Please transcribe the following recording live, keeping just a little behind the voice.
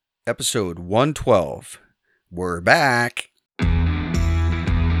episode 112. We're back.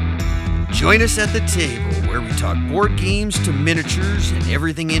 Join us at the table where we talk board games to miniatures and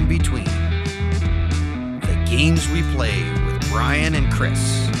everything in between. The Games We Play with Brian and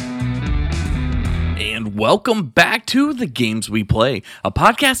Chris. And welcome back to The Games We Play, a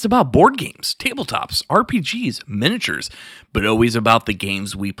podcast about board games, tabletops, RPGs, miniatures, but always about the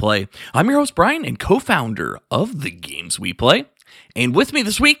games we play. I'm your host, Brian, and co-founder of The Games We Play. And with me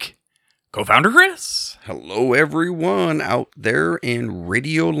this week, co-founder Chris. Hello, everyone out there in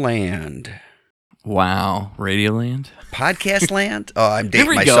Radio Land. Wow, Radioland? Podcast land? Oh, I'm dating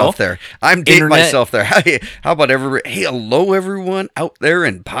we myself go. there. I'm dating Internet. myself there. How about everybody? Hey, hello, everyone out there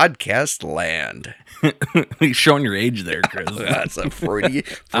in podcast land. You're showing your age there, Chris. That's a Freudian.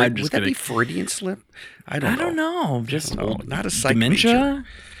 I'm just would that be kidding. Freudian slip? I don't know. I don't know. Just No, old not a psych dementia? major.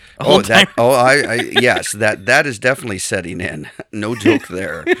 Old time- Yes, that is definitely setting in. No joke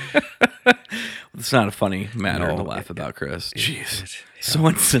there. It's not a funny matter No, to laugh about, Chris. Jeez. it- So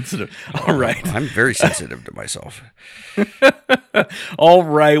insensitive. All right. I'm very sensitive to myself. All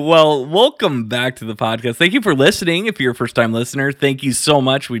right. Well, welcome back to the podcast. Thank you for listening. If you're a first-time listener, thank you so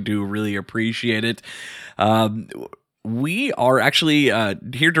much. We do really appreciate it. We are actually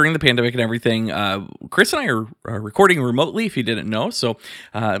here during the pandemic and everything. Chris and I are recording remotely, if you didn't know. So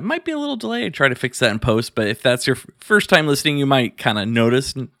it might be a little delay. I try to fix that in post. But if that's your first time listening, you might kind of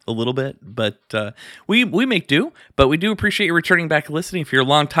notice a little bit. But we make do. But we do appreciate you returning back and listening. If you're a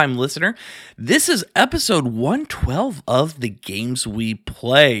long-time listener, this is episode 112 of The Games We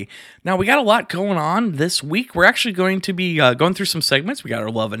Play. Now, we got a lot going on this week. We're actually going to be going through some segments. We got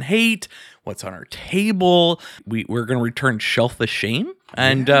our love and hate, what's on our table. We're going to return Shelf of Shame.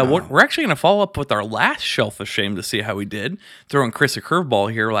 And we're actually going to follow up with our last Shelf of Shame to see how we did. Throwing Chris a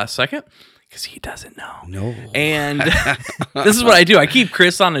curveball here last second, because he doesn't know. No. And this is what I do. I keep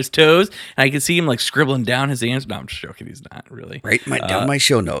Chris on his toes, and I can see him like scribbling down his answers. No, I'm just joking. He's not really. Write down my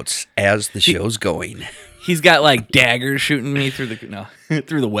show notes as the show's going. He's got like daggers shooting me through the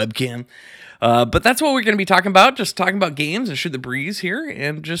through the webcam. But that's what we're going to be talking about. Just talking about games and shoot the breeze here.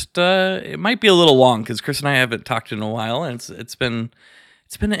 And just it might be a little long because Chris and I haven't talked in a while, and it's been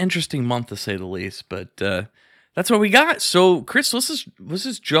an interesting month to say the least. But that's what we got. So, Chris, let's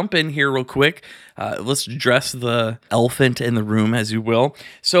just jump in here real quick. Let's address the elephant in the room, as you will.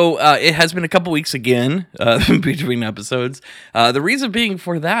 So, it has been a couple weeks again between episodes. The reason being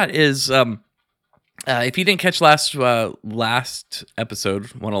for that is, if you didn't catch last episode,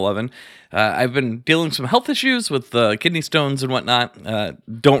 111, I've been dealing with some health issues with kidney stones and whatnot.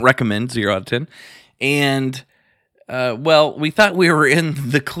 Don't recommend, 0 out of 10. And well, we thought we were in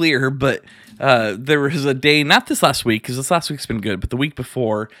the clear, but there was a day, not this last week, because this last week's been good, but the week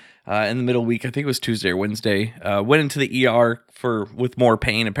before, in the middle week, I think it was Tuesday or Wednesday, went into the ER with more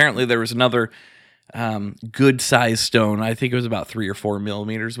pain. Apparently there was another good size stone. I think it was about 3 or 4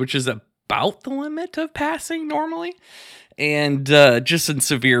 millimeters, which is about the limit of passing normally. And just in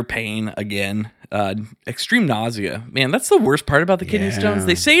severe pain again. Extreme nausea. Man, that's the worst part about the kidney stones.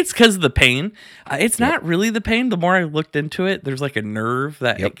 They say it's because of the pain. It's not really the pain. The more I looked into it, there's like a nerve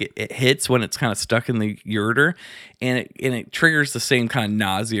that it hits when it's kind of stuck in the ureter, and it triggers the same kind of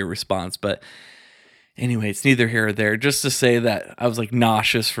nausea response. But anyway, it's neither here or there. Just to say that I was like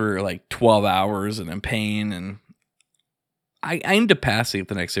nauseous for like 12 hours and in pain, and I ended up passing it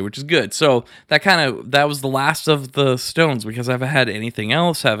the next day, which is good. So that was the last of the stones because I haven't had anything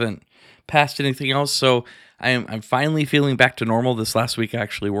else, haven't passed anything else. So I'm finally feeling back to normal. This last week I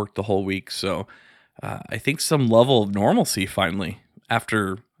actually worked the whole week. So I think some level of normalcy finally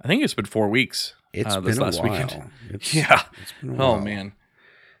after, I think it's been 4 weeks. It's this been last a while. weekend. It's been a while. Oh man.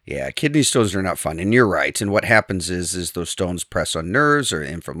 Yeah, kidney stones are not fun, and you're right. And what happens is those stones press on nerves or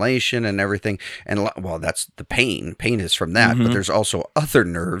inflammation and everything. And well, that's the pain. Pain is from that, but there's also other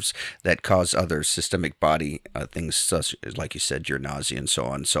nerves that cause other systemic body things, such as, like you said, your nausea and so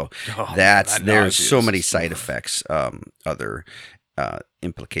on. So there's so many side effects, other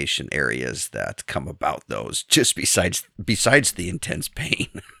implication areas that come about those. Just besides the intense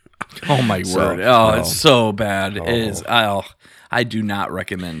pain. Oh my word! It's so bad. It is. I do not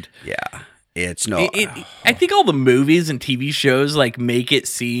recommend. Yeah, it's no. I think all the movies and TV shows like make it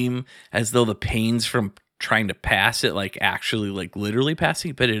seem as though the pain's from trying to pass it, like actually, like literally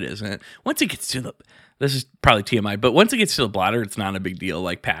passing, but it isn't. Once it gets to this is probably TMI, but once it gets to the bladder, it's not a big deal.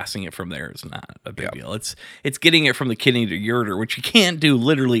 Like passing it from there is not a big deal. It's getting it from the kidney to ureter, which you can't do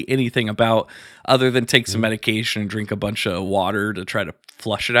literally anything about other than take some medication and drink a bunch of water to try to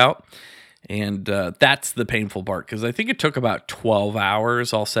flush it out. And that's the painful part, because I think it took about 12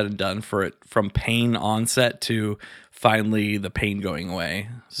 hours all said and done for it from pain onset to finally the pain going away.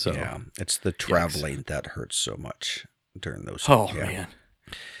 So yeah, it's the traveling that hurts so much during those. Oh yeah. man.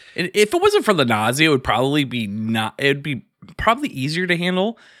 If it wasn't for the nausea, it would probably be it'd be probably easier to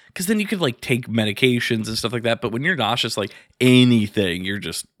handle because then you could like take medications and stuff like that. But when you're nauseous, like anything, you're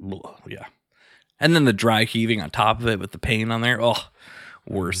just, yeah. And then the dry heaving on top of it with the pain on there. Oh,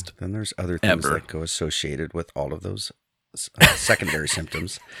 worst. Then there's other things ever. that go associated with all of those secondary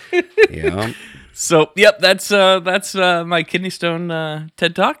symptoms. Yeah. So, yep, that's my kidney stone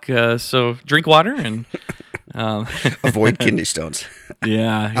TED Talk. So drink water and Avoid kidney stones.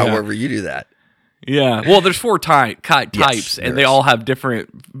 Yeah. However you do that. Yeah. Well, there's 4 types, Yes, and they all have different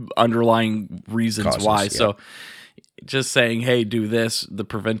underlying reasons Causes, why. yeah. So just saying, hey, do this to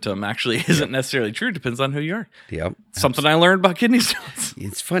prevent them actually isn't necessarily true. It depends on who you are. Yep. Something I learned about kidney stones.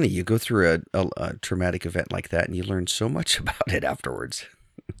 It's funny. You go through a traumatic event like that and you learn so much about it afterwards.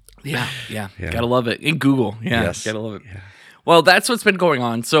 Yeah. Gotta love it. In Google. Yeah. Yes. Gotta love it. Yeah. Well, that's what's been going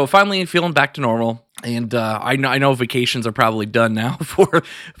on. So finally feeling back to normal. And I know vacations are probably done now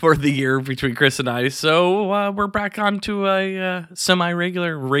for the year between Chris and I. So we're back onto a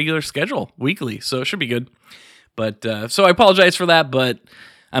regular schedule weekly. So it should be good. But so I apologize for that, but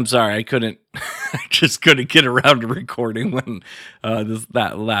I'm sorry I couldn't. I just couldn't get around to recording when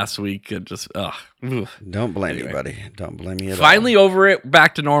that last week. It just Don't blame me, buddy. Don't blame me at all. finally over it,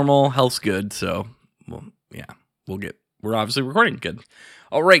 back to normal. Health's good. So well, yeah, we're obviously recording good.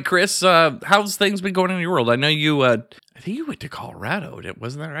 All right, Chris, how's things been going in your world? I know you. I think you went to Colorado.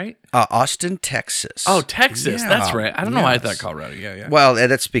 Wasn't that right? Austin, Texas. Oh, Texas. Yeah. That's right. I don't know why I Yes. thought Colorado. Yeah. Well,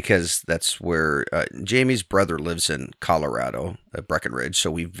 that's because that's where Jamie's brother lives in Colorado, Breckenridge.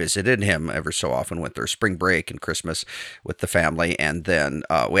 So we visited him ever so often, went there spring break and Christmas with the family. And then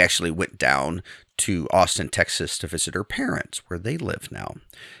we actually went down to Austin, Texas to visit her parents where they live now.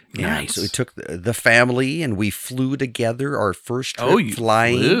 And Nice. so we took the family and we flew together our first trip You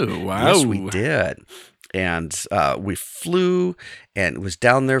flying. flew. Wow. Yes, we did. And we flew and was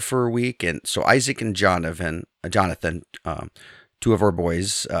down there for a week. And so Isaac and Jonathan, 2 of our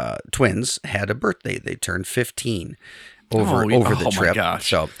boys, twins, had a birthday. They turned 15 over the trip. My gosh.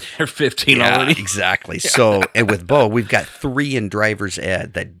 So They're 15 yeah, already. exactly. So, and with Bo, we've got 3 in driver's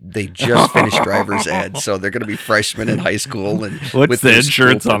ed that they just finished driver's ed. So they're going to be freshmen in high school. And What's with the their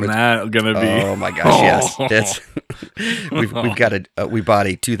insurance school on permits. that going to be? Oh my gosh, yes. We've got we bought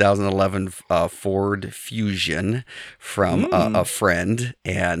a 2011 Ford Fusion from a friend,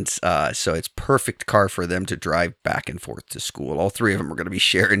 and so it's perfect car for them to drive back and forth to school. All 3 of them are going to be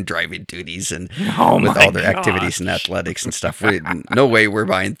sharing driving duties and with all their activities and athletics and stuff. No way we're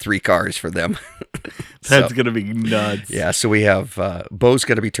buying 3 cars for them. That's going to be nuts. Yeah, so we have Bo's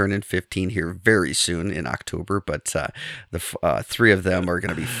going to be turning 15 here very soon in October, but the 3 of them are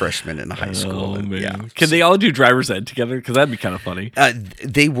going to be freshmen in high school. And, man. yeah, Can they all do driver's ed together? Because that'd be kind of funny.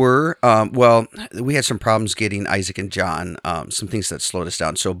 they were, well, we had some problems getting Isaac and John, some things that slowed us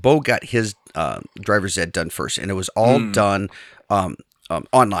down. So Bo got his driver's ed done first, and it was all done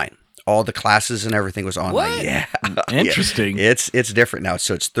online. All the classes and everything was online. What? Yeah. Interesting. Yeah. It's different now.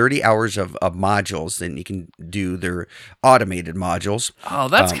 So it's 30 hours of modules. Then you can do their automated modules. Oh,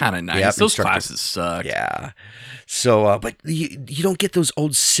 that's kind of nice. yep, Those instructor- classes suck. Yeah. So, but you don't get those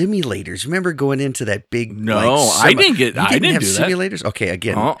old simulators. Remember going into that big? No, I didn't get- You I didn't have do that. simulators. Okay,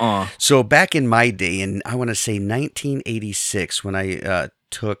 again. So back in my day, and I want to say 1986, when I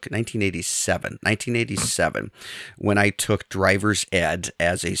took 1987 when I took driver's ed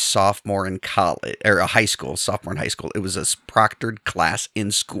as a sophomore in college or sophomore in high school. It was a proctored class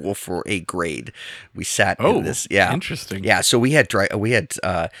in school for a grade. We sat in this. Yeah. Interesting. Yeah. So we had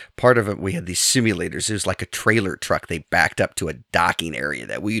part of it. We had these simulators. It was like a trailer truck. They backed up to a docking area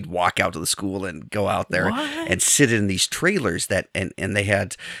that we'd walk out to the school and go out there and sit in these trailers and they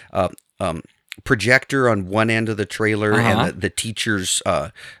had, projector on one end of the trailer and the teacher's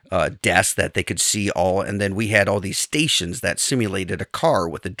desk that they could see all, and then we had all these stations that simulated a car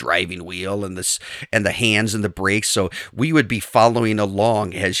with a driving wheel and the hands and the brakes. So we would be following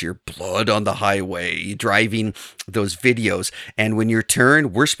along as you're blood on the highway driving those videos, and when your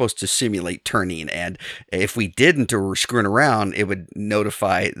turn, we're supposed to simulate turning, and if we didn't or were screwing around, it would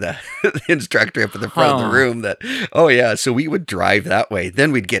notify the instructor up at the front of the room that, oh yeah, so we would drive that way.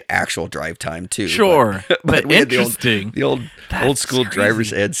 Then we'd get actual drive time too. Sure. But we had interesting. the old school crazy.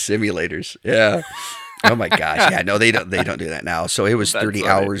 driver's ed simulators. Yeah. Oh my gosh. Yeah. No, they don't do that now. So it was 30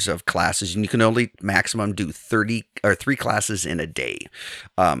 hours of classes, and you can only maximum do 3 classes in a day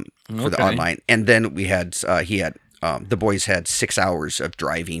for the online. And then we had the boys had 6 hours of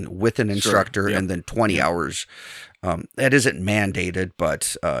driving with an instructor, and then 20 hours That isn't mandated,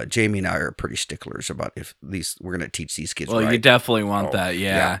 but Jamie and I are pretty sticklers about if these we're going to teach these kids. Well, right. you definitely want that,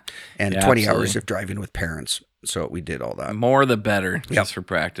 yeah. And Yeah, 20 absolutely. hours of driving with parents. So we did all that. More the better, just for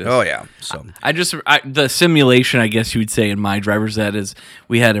practice. Oh yeah. So The simulation, I guess you would say, in my driver's ed is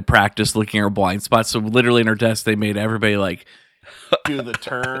we had to practice looking at our blind spots. So literally in our test, they made everybody like do the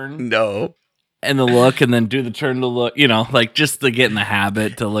turn no. and the look, and then do the turn to look. Like just to get in the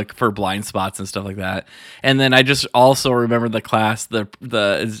habit to look for blind spots and stuff like that. And then I just also remember the class,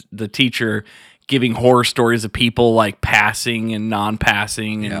 the teacher giving horror stories of people like passing and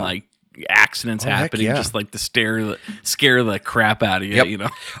non-passing and like accidents happening, just like to scare the crap out of you.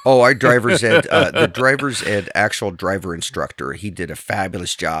 Oh, our driver's ed, the driver's ed actual driver instructor, he did a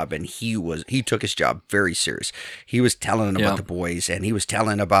fabulous job, and he took his job very serious. He was telling about the boys, and he was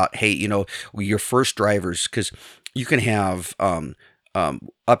telling about, hey, your first drivers, because you can have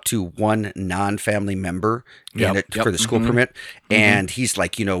up to one non-family member for the school permit, and he's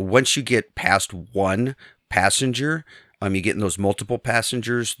like, once you get past one passenger, you get in those multiple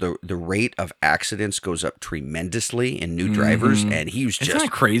passengers, the rate of accidents goes up tremendously in new drivers, and he was just... Isn't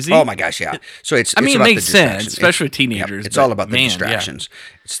that crazy? Oh my gosh, yeah. So it's it about makes the sense, especially with teenagers. It's all about the distractions.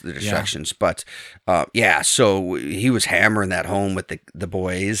 It's the distractions. But so he was hammering that home with the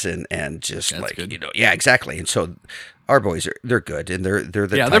boys, and just That's good. exactly. And so our boys they're good, and they're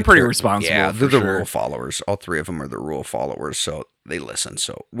the they're pretty responsible. Yeah, they're for the sure. rule followers. All three of them are the rule followers, so they listen.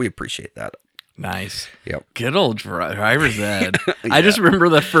 So we appreciate that. Nice. Yep. Good old driver's ed. I just remember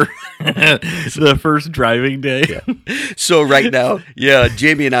the first driving day. So right now,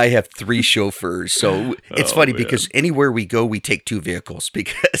 Jamie and I have 3 chauffeurs. So it's funny because anywhere we go, we take 2 vehicles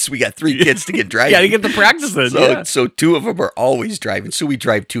because we got 3 kids to get driving. Yeah, you get the practice in. So 2 of them are always driving. So we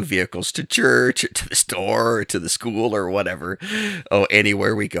drive 2 vehicles to church, or to the store, or to the school, or whatever. Oh,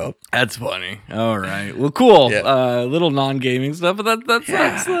 anywhere we go. That's funny. All right. Well, cool. Little non-gaming stuff, but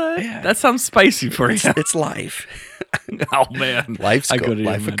that sounds spicy for you. It's life. Oh man, Life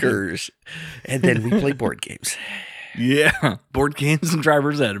occurs, and then we play board games. Yeah, board games and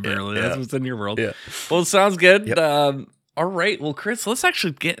driver's ed. Apparently, that's what's in your world. Yeah. Well, it sounds good. Yep. All right. Well, Chris, let's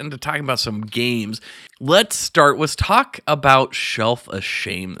actually get into talking about some games. Let's talk about Shelf of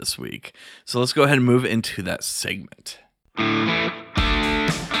Shame this week. So let's go ahead and move into that segment.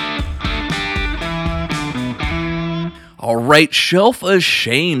 All right, Shelf of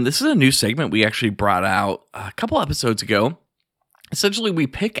Shame. This is a new segment we actually brought out a couple episodes ago. Essentially, we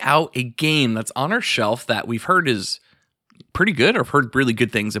pick out a game that's on our shelf that we've heard is pretty good or heard really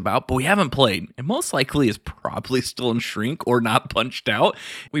good things about, but we haven't played. And most likely is probably still in shrink or not punched out.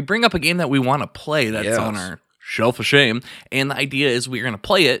 We bring up a game that we want to play that's on our Shelf of Shame. And the idea is we're going to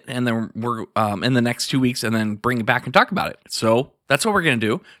play it, and then we're in the next 2 weeks, and then bring it back and talk about it. So that's what we're going to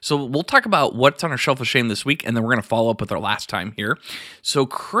do. So we'll talk about what's on our Shelf of Shame this week, and then we're going to follow up with our last time here. So,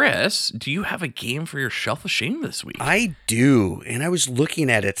 Chris, do you have a game for your Shelf of Shame this week? I do. And I was looking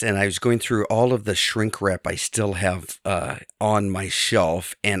at it, and I was going through all of the shrink wrap I still have on my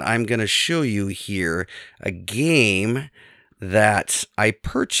shelf. And I'm going to show you here a game that I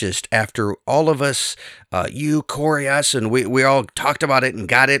purchased after all of us, you, Corey, us, and we all talked about it and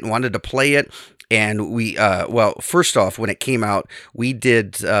got it and wanted to play it. And we, first off, when it came out, we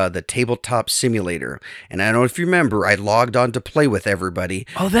did the tabletop simulator. And I don't know if you remember, I logged on to play with everybody.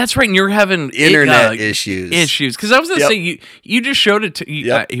 Oh, that's right. And you're having internet issues. Because I was going to say, you just showed it to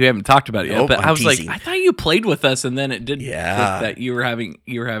you. You haven't talked about it yet, but I was teasing. like, I thought you played with us, and then it did click that you were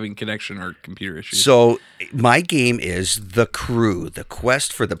having connection or computer issues. So my game is The Crew, The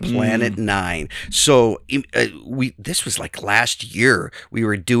Quest for the Planet 9. So this was like last year we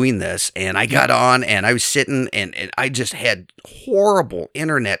were doing this, and I got on and I was sitting and I just had horrible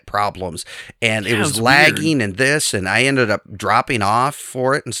internet problems, and it was lagging weird. And this, and I ended up dropping off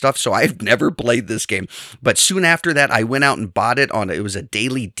for it and stuff. So I've never played this game, but soon after that I went out and bought it it was a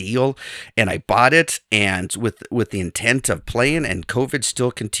daily deal, and I bought it, and with the intent of playing, and COVID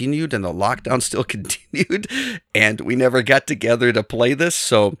still continued and the lockdown still continued, and we never got together to play this.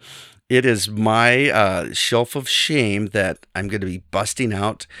 So it is my Shelf of Shame that I'm going to be busting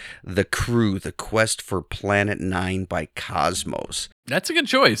out The Crew, The Quest for Planet 9 by Cosmos. That's a good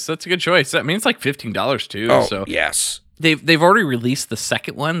choice. I mean, it's like $15 too. Oh, so yes. They've already released the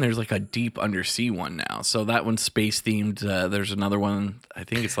second one. There's like a deep undersea one now. So that one's space themed. There's another one. I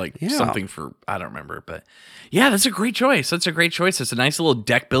think it's like something for, I don't remember, but yeah, that's a great choice. It's a nice little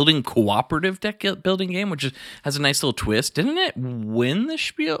deck building, cooperative deck building game, which has a nice little twist. Didn't it win the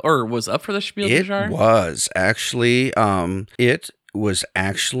Spiel or was up for the Spiel des Jahres? It was actually, was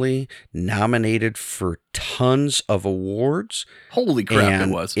actually nominated for tons of awards. Holy crap,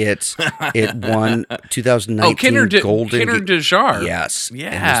 and it was. It won 2019 Golden Kinder Dejar. Yes. Yeah.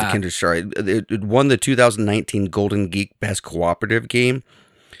 It was the Kinder Dejar. It won the 2019 Golden Geek Best Cooperative Game.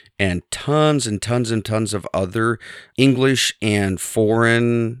 And tons and tons and tons of other English and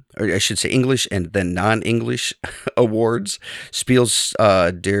foreign, or I should say English and then non-English awards. Spiels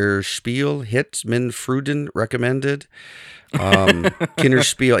der Spiel, Hitman recommended.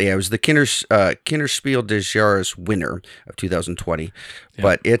 Kinderspiel, it was the Kinderspiel des Jahres winner of 2020. Yep.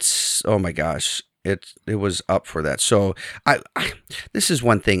 But it's, oh my gosh, it was up for that. So I this is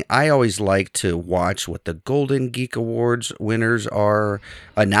one thing I always like to watch what the Golden Geek Awards winners are,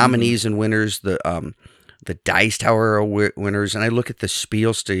 nominees and winners, the Dice Tower winners, and I look at the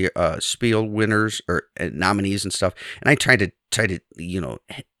Spiel winners or nominees and stuff, and I try to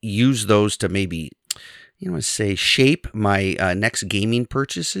use those to maybe say shape my next gaming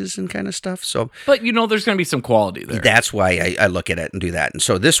purchases and kind of stuff. So, but there's going to be some quality there. That's why I look at it and do that. And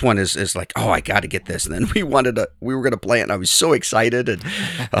so this one is like, oh, I got to get this. And then we were going to play it, and I was so excited.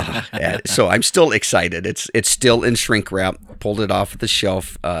 And so I'm still excited. It's still in shrink wrap. Pulled it off the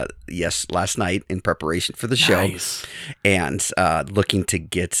shelf. Last night in preparation for the show, and looking to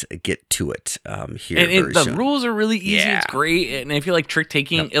get to it here. And the soon. rules are really easy. Yeah. It's great. And if you like trick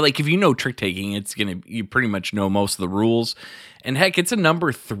taking, like if you know trick taking, you pretty much know most of the rules. And heck, it's a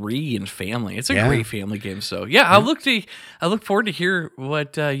number 3 in family. It's a great family game. So I look forward to hear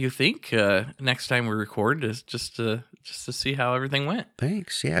what you think next time we record, is just to see how everything went.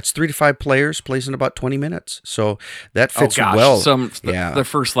 Thanks. Yeah, it's 3 to 5 players, plays in about 20 minutes. So that fits well. The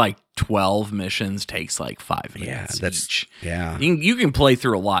first 12 missions takes 5 minutes each. Yeah. You can play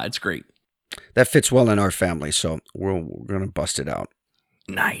through a lot. It's great. That fits well in our family, so we're going to bust it out.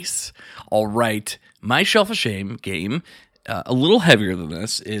 Nice. All right. My Shelf of Shame game, a little heavier than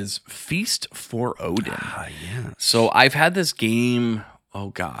this, is Feast for Odin. Yeah. So I've had this game,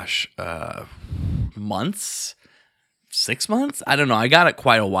 months? 6 months? I don't know. I got it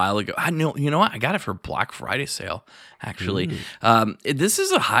quite a while ago. You know what? I got it for Black Friday sale, actually.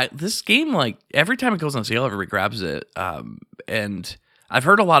 This game, every time it goes on sale, everybody grabs it. And I've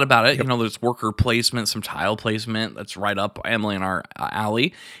heard a lot about it. Yep. There's worker placement, some tile placement. That's right up Emily and our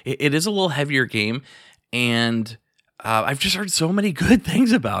alley. It is a little heavier game, and I've just heard so many good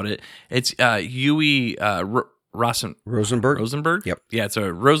things about it. It's Yui Rosenberg. Yep. Yeah, it's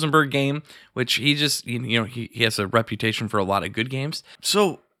a Rosenberg game, which he just he has a reputation for a lot of good games.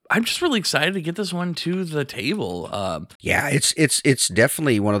 So I'm just really excited to get this one to the table. It's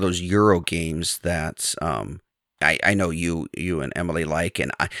definitely one of those Euro games that I know you and Emily like,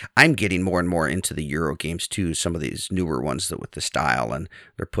 and I'm getting more and more into the Euro games too. Some of these newer ones that with the style, and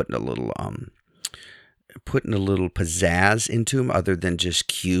they're putting a little pizzazz into them, other than just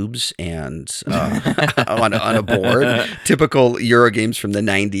cubes and on a board. Typical Euro games from the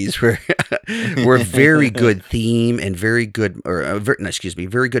 90s were very good theme and very good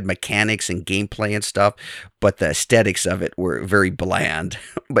mechanics and gameplay and stuff, but the aesthetics of it were very bland.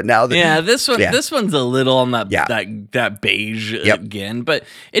 But now this one's a little on that beige again, but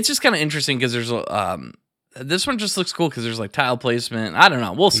it's just kind of interesting because there's this one just looks cool because there's tile placement. I don't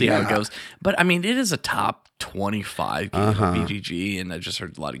know. We'll see how it goes. But I mean, it is a top 25 game of BGG, and I just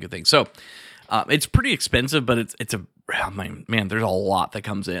heard a lot of good things. So it's pretty expensive, but it's there's a lot that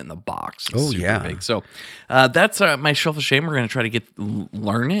comes in the box. It's super big. So that's my Shelf of Shame. We're going to try to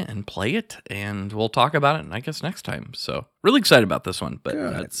learn it and play it, and we'll talk about it, I guess, next time. So really excited about this one. But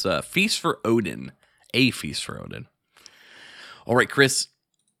it's Feast for Odin. A Feast for Odin. All right, Chris.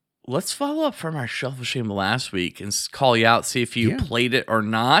 Let's follow up from our Shelf of Shame last week and call you out, see if you played it or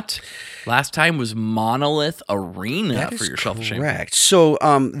not. Last time was Monolith Arena for your Shelf of Shame. Correct. So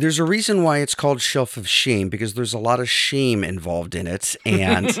there's a reason why it's called Shelf of Shame, because there's a lot of shame involved in it.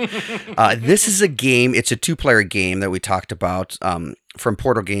 And this is a game, it's a 2-player game that we talked about from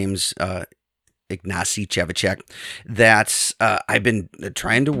Portal Games, Ignacy Cevicek, that I've been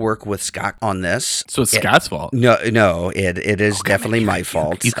trying to work with Scott on this. So it's Scott's fault? No, it is definitely my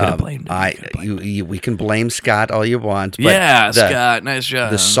fault. You could have blamed him. We can blame Scott all you want. But Scott, nice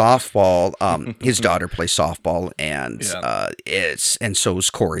job. The softball, his daughter plays softball, and and so is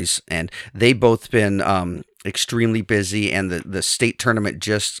Corey's, and they both been extremely busy, and the state tournament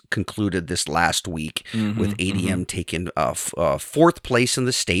just concluded this last week with ADM taking 4th place in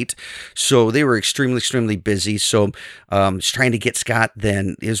the state. So they were extremely busy. So just trying to get Scott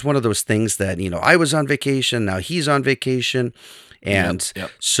then is one of those things that, I was on vacation, now he's on vacation. And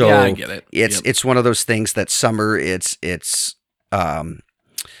so I get it. It's one of those things that summer it's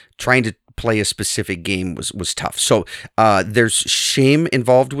trying to play a specific game was tough. So there's shame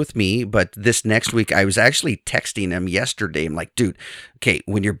involved with me, but this next week I was actually texting him yesterday. I'm like, dude, okay,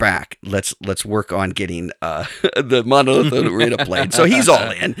 when you're back, let's work on getting the Monolith Arena played. So he's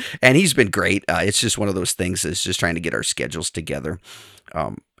all in, and he's been great. It's just one of those things. It's just trying to get our schedules together,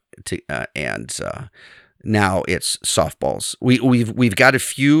 now it's softballs. We've got a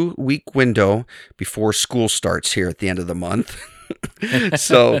few week window before school starts here at the end of the month.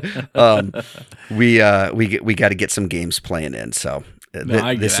 So we got to get some games playing in. So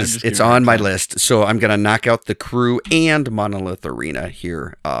it's on my list. So I'm gonna knock out the Crew and Monolith Arena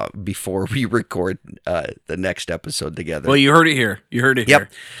here before we record the next episode together. Well, you heard it here. Here.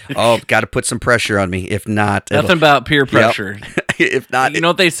 Oh, got to put some pressure on me. If not, nothing about peer pressure. Yep. If not, you know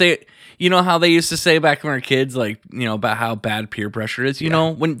what they say. You know how they used to say back when we were kids, like, about how bad peer pressure is? You know,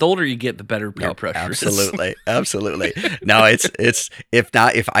 when the older you get, the better peer pressure absolutely, is. Absolutely. No, it's if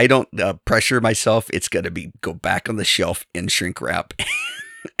I don't pressure myself, it's going to go back on the shelf in shrink wrap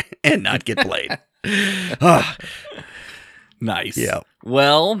and not get played. Nice. Yeah.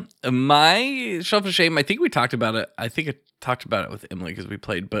 Well, my shelf of shame, I think we talked about it. I think I talked about it with Emily because we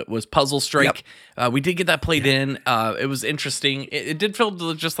played, but was Puzzle Strike. Yep. We did get that played in. It was interesting. It did feel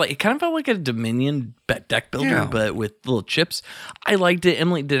just like, it kind of felt like a Dominion deck builder, but with little chips. I liked it.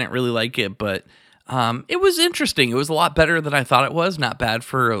 Emily didn't really like it, but it was interesting. It was a lot better than I thought it was. Not bad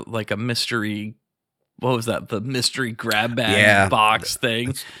for like a mystery. What was that? The mystery grab bag box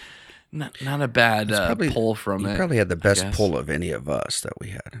thing. Not a bad pull from it. You probably had the best pull of any of us that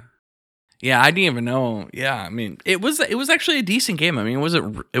we had. Yeah, I didn't even know. Yeah, I mean, it was actually a decent game. I mean,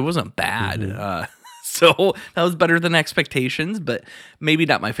 it wasn't bad. Mm-hmm. So that was better than expectations, but maybe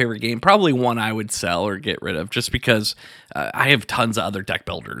not my favorite game. Probably one I would sell or get rid of, just because I have tons of other deck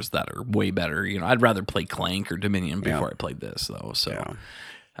builders that are way better. I'd rather play Clank or Dominion before I played this, though. So. Yeah.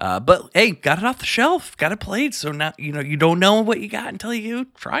 But hey, got it off the shelf, got it played. So now you don't know what you got until you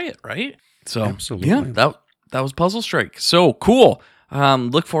try it, right? So absolutely, yeah, that was Puzzle Strike. So cool.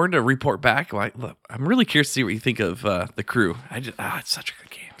 Look forward to report back. I'm really curious to see what you think of the Crew. It's such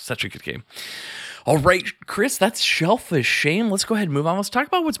a good game. All right, Chris, that's Shelf of Shame. Let's go ahead and move on. Let's talk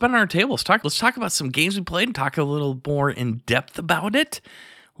about what's been on our table. Let's talk about some games we played and talk a little more in depth about it.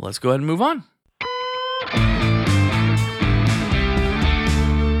 Let's go ahead and move on.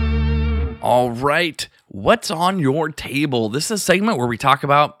 All right, what's on your table? This is a segment where we talk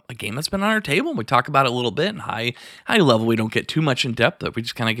about a game that's been on our table, and we talk about it a little bit in high level. We don't get too much in depth, but we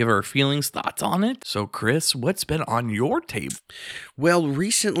just kind of give our feelings, thoughts on it. So, Chris, what's been on your table? Well,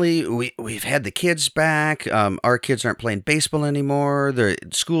 recently we've had the kids back. Our kids aren't playing baseball anymore. The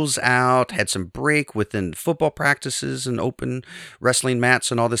school's out. Had some break within football practices and open wrestling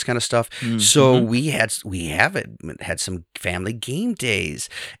mats and all this kind of stuff. Mm-hmm. So we had some family game days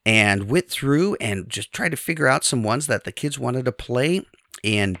and went through and just tried to figure out some ones that the kids wanted to play.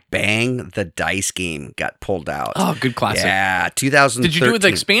 And Bang the Dice game got pulled out. Oh, good classic. Yeah, 2013. Did you do it with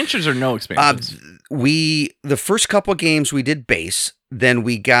expansions or no expansions? The first couple games we did base. Then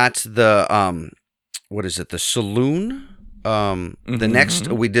we got the the Saloon. The next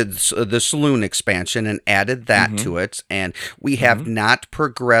we did the Saloon expansion and added that to it, and we have not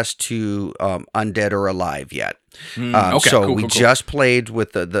progressed to Undead or Alive yet. So we just played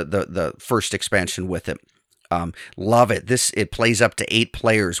with the first expansion with it. Love it. It plays up to 8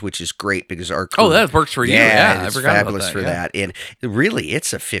 players, which is great because our crew, that works for you. Yeah, it's fabulous for that. And really,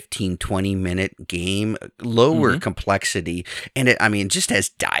 it's a 15-20 minute game, lower complexity, and it just has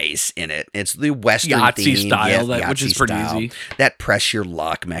dice in it. It's the Western Yahtzee theme, style, which is pretty easy. That press your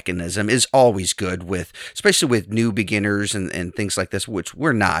luck mechanism is always good especially with new beginners and things like this, which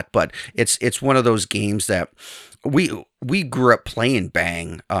we're not, but it's one of those games that we grew up playing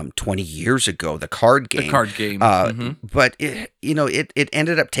Bang 20 years ago, the card game. But it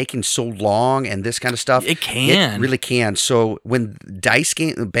ended up taking so long and this kind of stuff. It really can. So when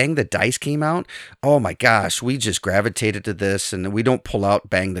Bang the Dice came out, oh my gosh, we just gravitated to this, and we don't pull out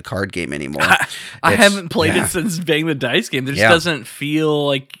Bang the card game anymore. I haven't played it since Bang the Dice game. It just doesn't feel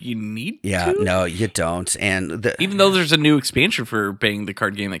like you need to. Yeah, no, you don't. And even though there's a new expansion for Bang the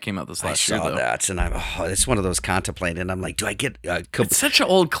card game that came out this last year, I saw that, and it's one of those contemplating. I'm like, do I get it's such an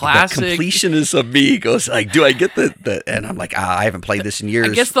old classic. The completionist of me goes like, do I get the and I'm like, I haven't played this in years.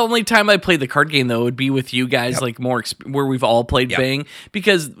 I guess the only time I played the card game though would be with you guys, like more where we've all played Bang,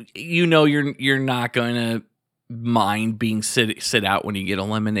 because you're not going to mind being sit out when you get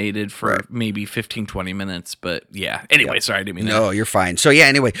eliminated for Right. maybe 15, 20 minutes. But yeah. Anyway, sorry, I didn't mean that. No, you're fine. So yeah,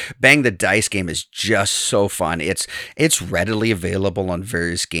 anyway, Bang the Dice game is just so fun. It's readily available on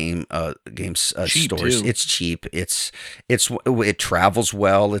various games Cheap, stores. too. It's cheap. It travels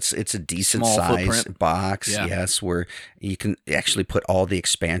well. It's a decent Small size footprint. box. Yeah. Yes, where you can actually put all the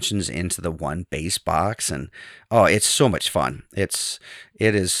expansions into the one base box, and it's so much fun.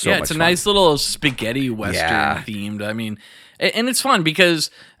 It is so much it's a fun. nice little spaghetti western Yeah. themed. I mean, and it's fun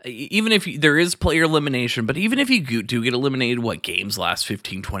because even if there is player elimination, but even if you do get eliminated, what games last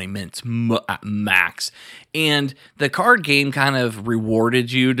 15, 20 minutes at max. And the card game kind of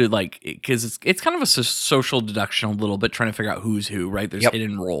rewarded you to because it's kind of a social deduction a little bit, trying to figure out who's who, right? There's Yep.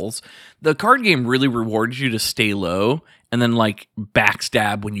 hidden roles. The card game really rewards you to stay low and then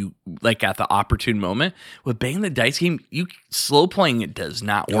backstab when you at the opportune moment. With Bang the Dice game, you slow playing it does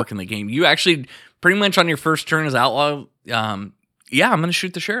not work in the game. You actually pretty much on your first turn as outlaw, I'm going to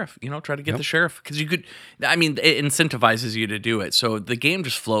shoot the sheriff, try to get the sheriff. Because it incentivizes you to do it. So the game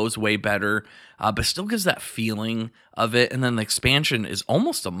just flows way better, but still gives that feeling of it. And then the expansion is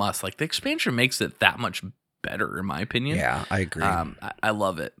almost a must. The expansion makes it that much better, in my opinion. Yeah, I agree. I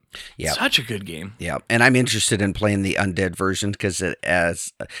love it. Yep. Such a good game. Yeah, and I'm interested in playing the undead version because it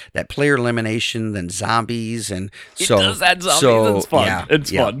has that player elimination, then zombies, and It does add zombies. It's fun. Yeah,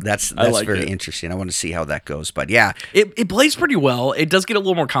 It's fun. That's I like very it. interesting. I want to see how that goes. But yeah, It plays pretty well. It does get a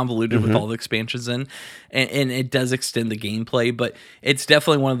little more convoluted Mm-hmm. with all the expansions in, and it does extend the gameplay, but it's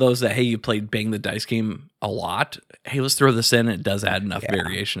definitely one of those that, hey, you played Bang the Dice game a lot. Hey, let's throw this in. It does add enough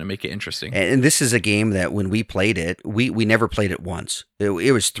variation to make it interesting. and this is a game that when we played it, we never played it once. It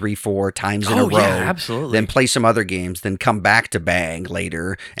was 3-4 times in a row. Yeah, absolutely. Then play some other games, then come back to Bang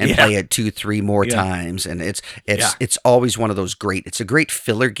later and Yeah. play it 2-3 more Yeah. times. And it's Yeah. always one of those great. It's a great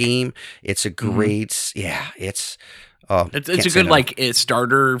filler game. It's a Mm-hmm. great it's. It's can't a say good no.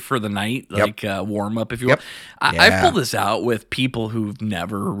 starter for the night, warm up, if you will. Yep. I've Yeah. pulled this out with people who've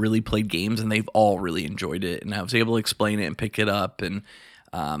never really played games, and they've all really enjoyed it. And I was able to explain it and pick it up, and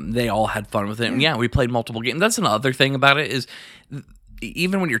they all had fun with it. And yeah, we played multiple games. That's another thing about it is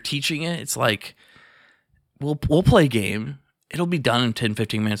even when you're teaching it, it's we'll play a game. It'll be done in 10,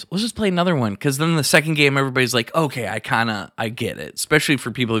 15 minutes. Let's just play another one. Because then the second game, everybody's like, okay, I get it. Especially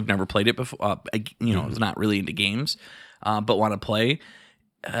for people who've never played it before, is not really into games, but want to play.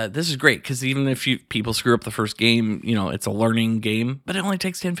 This is great because even if people screw up the first game, it's a learning game, but it only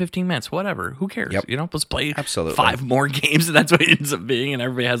takes 10, 15 minutes, whatever. Who cares? Yep. Let's play Absolutely. 5 more games, and that's what it ends up being, and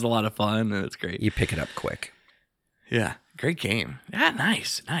everybody has a lot of fun, and it's great. You pick it up quick. Yeah, great game. Yeah,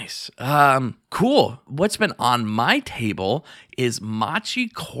 nice. Cool. What's been on my table is Machi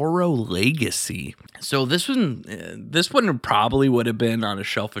Koro Legacy. So this one probably would have been on a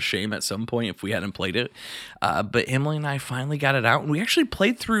shelf of shame at some point if we hadn't played it. But Emily and I finally got it out, and we actually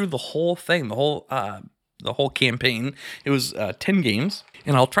played through the whole thing, the whole campaign. It was 10 games,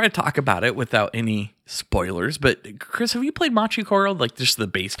 and I'll try to talk about it without any spoilers. But Chris, have you played Machi Koro, just the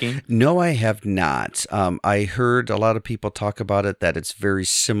base game? No, I have not. I heard a lot of people talk about it, that it's very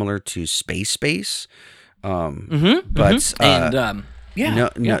similar to Space. But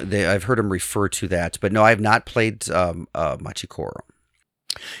I've heard them refer to that. But no, I have not played Machi Koro.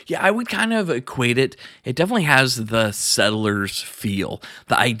 Yeah, I would kind of equate it. It definitely has the Settlers feel.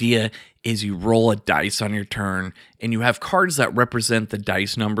 The idea is you roll a dice on your turn, and you have cards that represent the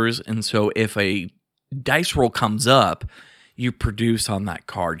dice numbers. And so if a dice roll comes up, you produce on that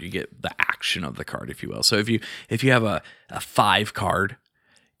card. You get the action of the card, if you will. So if you have a 5 card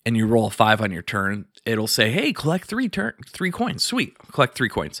and you roll a 5 on your turn, it'll say, hey, collect 3 coins. Sweet. Collect 3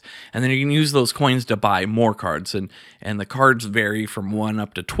 coins. And then you can use those coins to buy more cards. And the cards vary from 1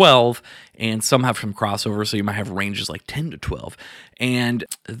 up to 12. And some have some crossover, so you might have ranges like 10 to 12. And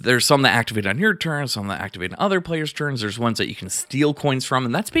there's some that activate on your turn, some that activate on other players' turns. There's ones that you can steal coins from.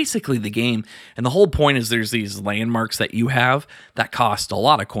 And that's basically the game. And the whole point is there's these landmarks that you have that cost a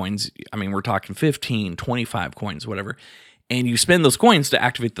lot of coins. I mean, we're talking 15, 25 coins, whatever. And you spend those coins to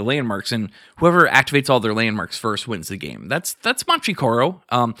activate the landmarks, and whoever activates all their landmarks first wins the game. That's Machi Koro,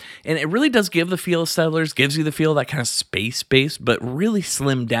 and it really does give the feel of Settlers, gives you the feel of that kind of space-based, but really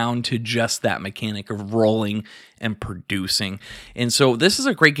slimmed down to just that mechanic of rolling and producing. And so this is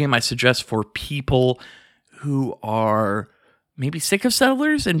a great game I suggest for people who are maybe sick of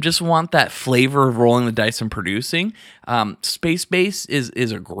Settlers and just want that flavor of rolling the dice and producing. Space Base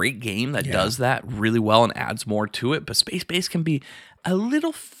is a great game that does that really well and adds more to it, but Space Base can be a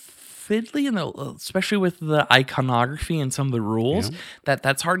little fiddly, especially with the iconography and some of the rules.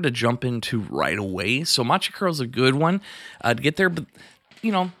 That's hard to jump into right away. So Machi Koro is a good one to get there, but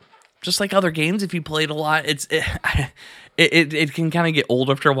just like other games, if you played a lot, it can kind of get old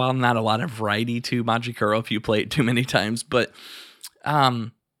after a while. Not a lot of variety to Machikoro if you play it too many times. But, I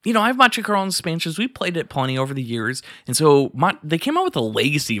have Machikoro and expansions. We played it plenty over the years. And so they came out with a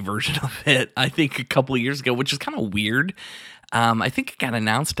legacy version of it, I think, a couple of years ago, which is kind of weird. I think it got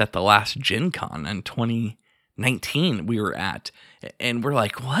announced at the last Gen Con in 2019 we were at. And we're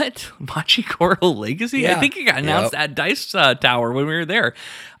like, what? Machikoro Legacy? Yeah. I think it got announced at Dice Tower when we were there.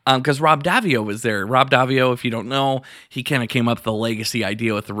 Because Rob Davio was there. Rob Davio, if you don't know, he kind of came up with the Legacy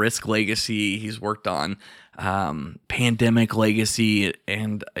idea with the Risk Legacy. He's worked on Pandemic Legacy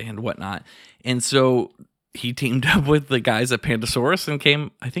and whatnot. And so he teamed up with the guys at Pandasaurus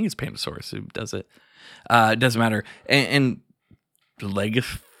and I think it's Pandasaurus who does it. It doesn't matter. And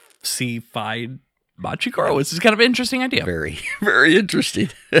Legacy-fied Machikoro, which is kind of an interesting idea. Very, very interesting.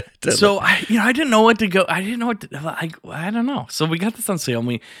 So I didn't know what to go. I didn't know what to, I don't know. So we got this on sale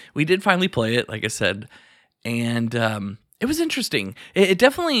and we did finally play it, like I said, and it was interesting. It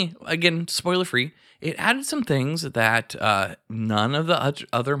definitely, again, spoiler free. It added some things that none of the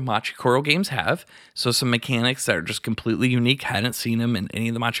other Machikoro games have. So some mechanics that are just completely unique. Hadn't seen them in any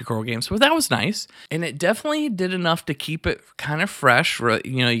of the Machikoro games. So that was nice. And it definitely did enough to keep it kind of fresh.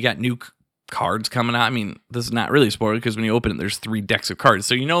 You got new cards coming out. I mean, this is not really a spoiler because when you open it, there's 3 decks of cards.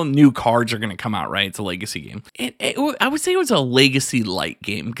 So new cards are going to come out, right? It's a legacy game. I would say it was a legacy light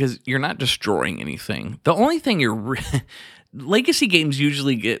game because you're not destroying anything. The only thing legacy games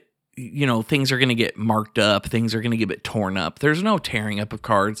usually get, things are going to get marked up. Things are going to get a bit torn up. There's no tearing up of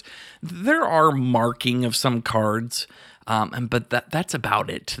cards. There are marking of some cards, but that's about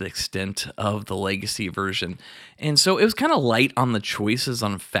it to the extent of the legacy version. And so it was kind of light on the choices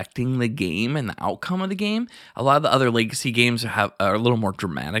on affecting the game and the outcome of the game. A lot of the other legacy games are a little more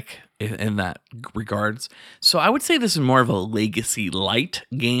dramatic in that regards. So I would say this is more of a legacy light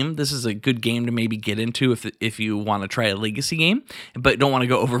game. This is a good game to maybe get into if you want to try a legacy game, but don't want to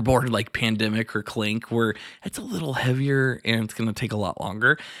go overboard like Pandemic or Clank, where it's a little heavier and it's going to take a lot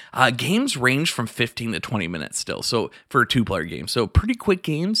longer. Games range from 15 to 20 minutes still, so for a 2-player game. So pretty quick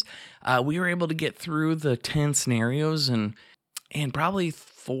games. We were able to get through the 10 scenarios and probably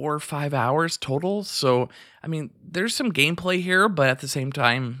 4 or 5 hours total. So, I mean, there's some gameplay here, but at the same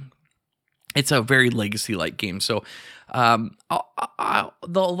time, it's a very legacy-like game. So the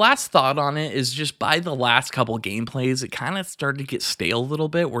last thought on it is just by the last couple of gameplays, it kind of started to get stale a little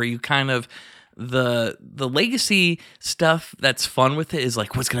bit, where you kind of, the legacy stuff that's fun with it is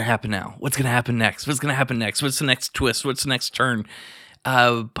like, what's going to happen now? What's going to happen next? What's going to happen next? What's the next twist? What's the next turn?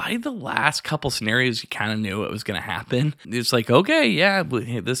 By the last couple scenarios, you kind of knew it was going to happen. It's like, okay, yeah,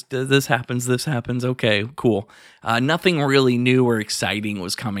 this happens, okay, cool. Nothing really new or exciting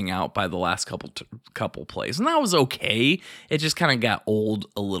was coming out by the last couple plays, and that was okay. It just kind of got old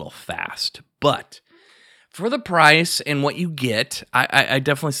a little fast. But for the price and what you get, I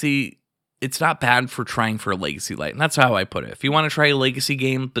definitely see it's not bad for trying for a legacy light. And that's how I put it. If you want to try a legacy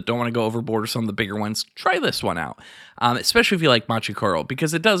game but don't want to go overboard with some of the bigger ones, try this one out. Especially if you like Machikoro,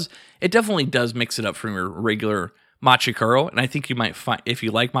 because it definitely does mix it up from your regular Machikoro. And I think you might find, if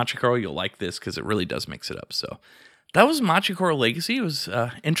you like Machikoro, you'll like this because it really does mix it up. So that was Machikoro Legacy. It was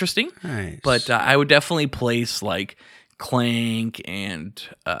interesting. Nice. But I would definitely place like Clank and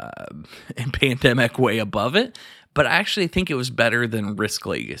Pandemic way above it. But I actually think it was better than Risk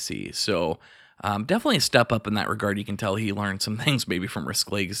Legacy. So definitely a step up in that regard. You can tell he learned some things maybe from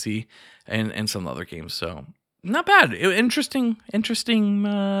Risk Legacy and some other games. So not bad. Interesting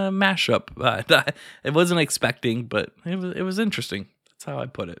mashup. I wasn't expecting, but it was interesting. That's how I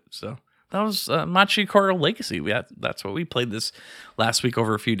put it. So that was Machikoro Legacy. That's what we played this last week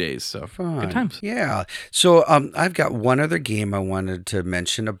over a few days. So Fun. Good times. Yeah. So I've got one other game I wanted to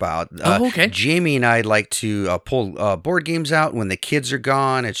mention about. Okay. Jamie and I like to pull board games out when the kids are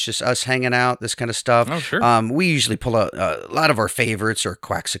gone. It's just us hanging out, this kind of stuff. Oh, sure. We usually pull out a lot of our favorites are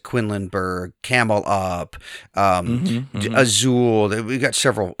Quacks of Quinlanburg, Camel Up, Azul. We've got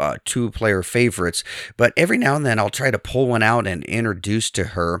several 2-player favorites, but every now and then I'll try to pull one out and introduce to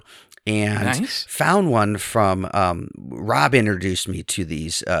her. And Nice. found one from Rob introduced me to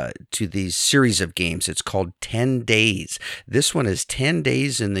these series of games. It's called 10 Days. This one is 10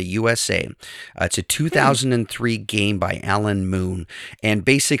 Days in the USA. It's a 2003 game by Alan Moon. And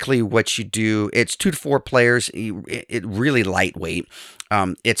basically what you do, it's 2 to 4 players, it really lightweight.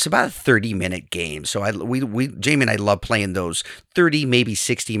 It's about a 30-minute game. So Jamie and I love playing those 30, maybe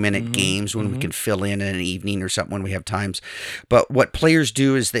 60-minute games when we can fill in an evening or something when we have times. But what players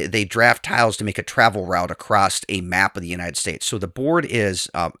do is they draft tiles to make a travel route across a map of the United States. So the board is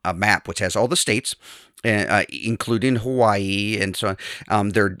a map which has all the states, including Hawaii and so on.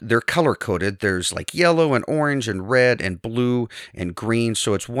 They're color coded. There's like yellow and orange and red and blue and green.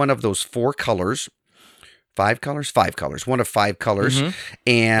 So it's one of those four colors. Five colors, one of five colors.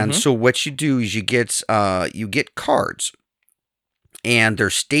 And so what you do is you get cards, and they're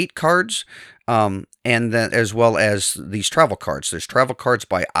state cards, and then as well as these travel cards. There's travel cards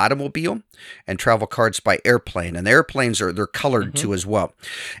by automobile and travel cards by airplane, and the airplanes they're colored too as well.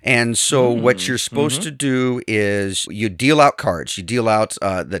 And so what you're supposed to do is you deal out cards. You deal out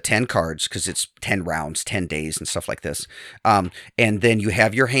the 10 cards because it's 10 rounds, 10 days and stuff like this. And then you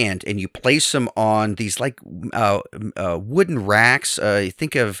have your hand and you place them on these like wooden racks.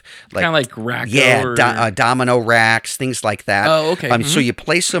 Think of like kind of like rack, domino racks, things like that. Oh, okay. So you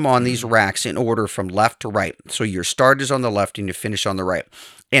place them on these racks in order from left to right. So your start is on the left and you finish on the right.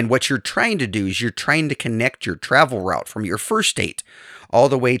 And what you're trying to do is you're trying to connect your travel route from your first state all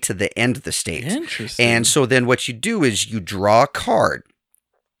the way to the end of the state. Interesting. And so then what you do is you draw a card,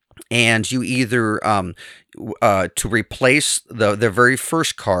 and you either to replace the very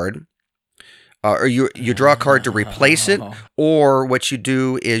first card, or you draw a card to replace it, or what you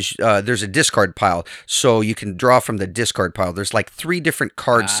do is there's a discard pile, so you can draw from the discard pile. There's like 3 different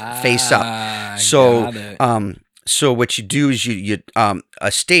cards face up. So what you do is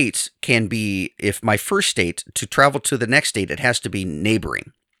a state can be, if my first state, to travel to the next state, it has to be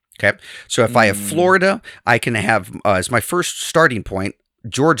neighboring. Okay, so if I have Florida, I can have as my first starting point.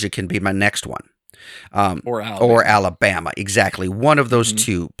 Georgia can be my next one. Or Alabama. Exactly. One of those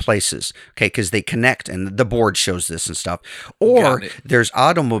two places. Okay, because they connect, and the board shows this and stuff. Or there's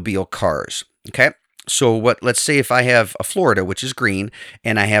automobile cars. Okay. So let's say if I have a Florida, which is green,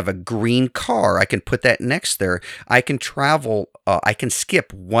 and I have a green car, I can put that next there. I can travel, I can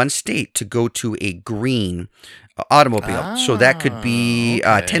skip one state to go to a green automobile. So that could be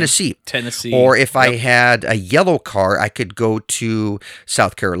Tennessee. Or if I had a yellow car, I could go to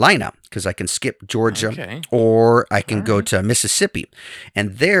South Carolina, because I can skip Georgia, or I can go to Mississippi.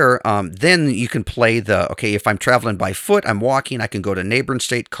 And there, then you can play if I'm traveling by foot, I'm walking, I can go to neighboring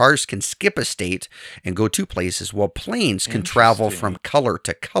state. Cars can skip a state and go 2 places, while planes can travel from color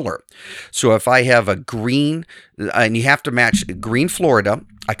to color. So if I have a green, and you have to match green Florida,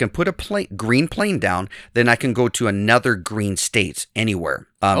 I can put a green plane down, then I can go to another green state anywhere.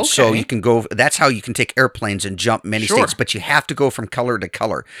 So you can go, that's how you can take airplanes and jump many states, but you have to go from color to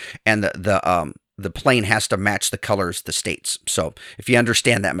color. And the plane has to match the colors, the states. So if you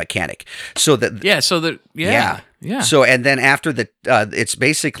understand that mechanic, So and then after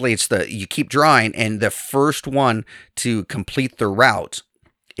you keep drawing, and the first one to complete the route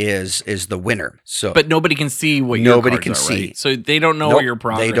is the winner. So, but nobody can see what your cards can see. Right? So they don't know where your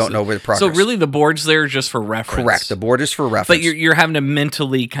progress. They don't know where the progress. So really, the board's there just for reference. Correct. The board is for reference. But you're having to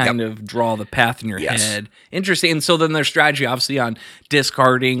mentally kind of draw the path in your head. Interesting. And so then there's strategy, obviously, on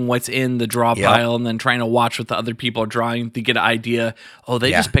discarding what's in the draw pile, and then trying to watch what the other people are drawing to get an idea. Oh, they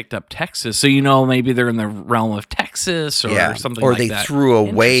just picked up Texas, so maybe they're in the realm of Texas or something. Or like that. They threw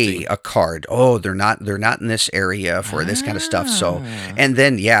away a card. Oh, they're not in this area for this kind of stuff. So and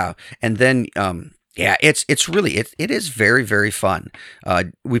then. It's really it is very, very fun.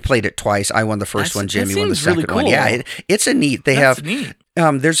 We played it twice. I won the first one. Jimmy won the second one. Yeah, it's a neat. That's neat.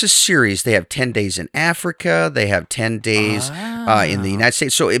 There's a series. They have 10 days in Africa. They have 10 days in the United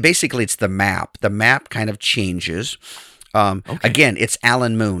States. So it's the map. The map kind of changes. Again, it's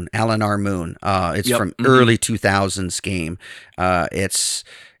Alan R. Moon. It's from early 2000s game.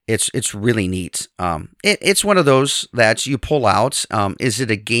 It's really neat. It's one of those that you pull out. Is it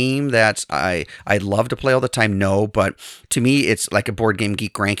a game that I love to play all the time? No, but to me, it's like a Board Game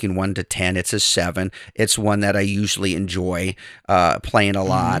Geek ranking 1 to 10. It's a 7. It's one that I usually enjoy playing a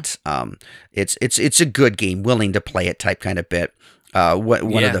lot. It's a good game, willing to play it type kind of bit.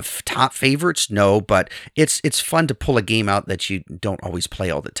 One of the top favorites? No, but it's fun to pull a game out that you don't always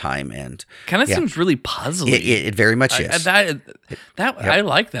play all the time, and kind of seems really puzzling. It very much is. I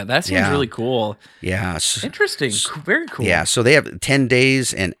like that. That seems really cool. Yeah, interesting. Very cool. Yeah, so they have 10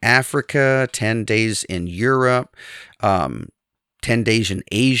 days in Africa, 10 days in Europe, 10 days in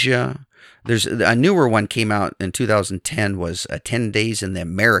Asia. There's a newer one came out in 2010 was 10 days in the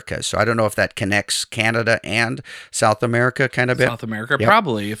Americas. So I don't know if that connects Canada and South America kind of bit. South America,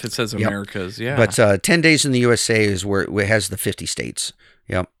 probably, if it says Americas, But 10 days in the USA is where it has the 50 states.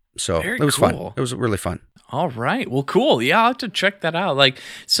 Yep. So Very it was cool. fun. It was really fun. All right. Well, cool. Yeah, I'll have to check that out. Like,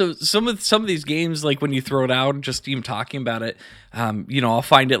 so some of these games, like when you throw it out, just even talking about it, I'll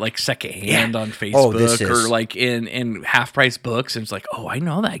find it like secondhand on Facebook or like in half price books, and it's like, oh, I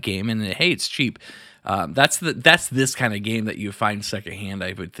know that game, and hey, it's cheap. That's this kind of game that you find secondhand,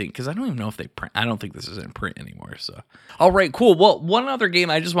 I would think, because I don't even know if they print. I don't think this is in print anymore. So, all right, cool. Well, one other game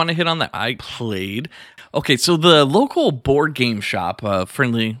I just want to hit on that I played. Okay, so the local board game shop,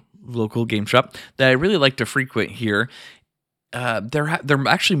 friendly local game shop that I really like to frequent here. They're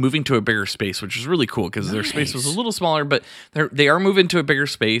actually moving to a bigger space, which is really cool because their space was a little smaller, but they are moving to a bigger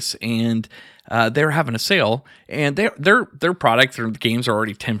space, and they're having a sale, and their products or games are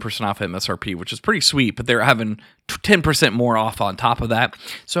already 10% off MSRP, which is pretty sweet, but they're having 10% more off on top of that.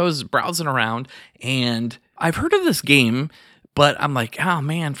 So I was browsing around, and I've heard of this game, but I'm like, oh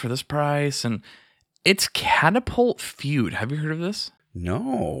man, for this price, and it's Catapult Feud. Have you heard of this?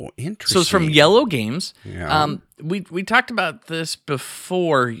 No, interesting. So it's from Yellow Games. Yeah. We talked about this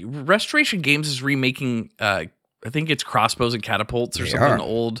before. Restoration Games is remaking, I think it's Crossbows and Catapults or something, the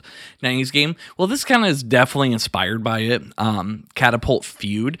old 90s game. Well, this kind of is definitely inspired by it. Catapult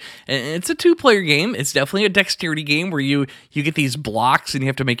Feud. And it's a 2-player game. It's definitely a dexterity game where you get these blocks and you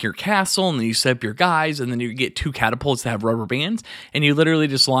have to make your castle, and then you set up your guys, and then you get 2 catapults that have rubber bands, and you literally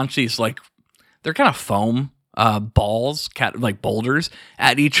just launch these, like, they're kind of foam balls, like boulders,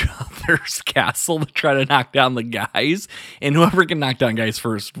 at each other's castle to try to knock down the guys, and whoever can knock down guys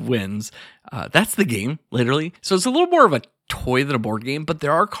first wins. That's the game, literally. So it's a little more of a toy than a board game, but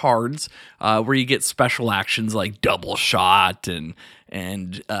there are cards where you get special actions like double shot, and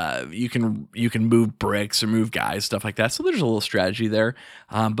you can move bricks or move guys, stuff like that. So there's a little strategy there.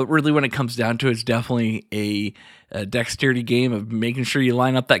 But really, when it comes down to it, it's definitely a dexterity game of making sure you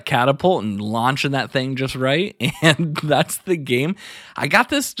line up that catapult and launching that thing just right. And that's the game. I got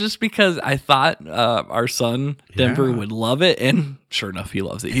this just because I thought our son, Denver, would love it. And sure enough, he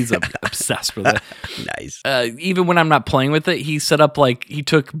loves it. He's obsessed with it. Nice. Even when I'm not playing with it, he set up, like, he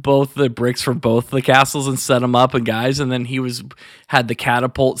took both the bricks from both the castles and set them up and guys. And then he had the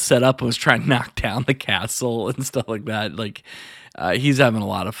catapult set up and was trying to knock down the castle and stuff like that. Like, he's having a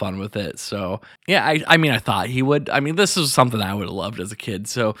lot of fun with it. So yeah, I thought he would. I mean, this is something I would have loved as a kid.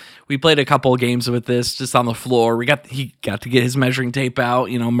 So we played a couple of games with this just on the floor. He got to get his measuring tape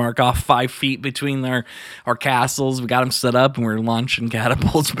out, mark off 5 feet between our castles. We got them set up, and we were launching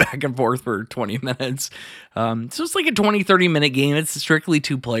catapults back and forth for 20 minutes. So it's like a 20-30 minute game. It's strictly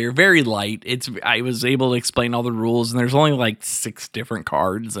 2-player, very light. I was able to explain all the rules, and there's only like 6 different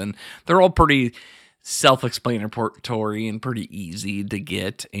cards, and they're all pretty self-explanatory and pretty easy to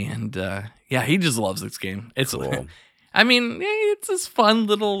get. And he just loves this game. It's cool. I mean, it's this fun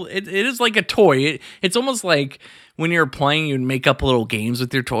little. It is like a toy. It's almost like when you're playing, you make up little games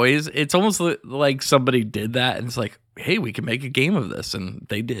with your toys. It's almost like somebody did that, and it's like, hey, we can make a game of this, and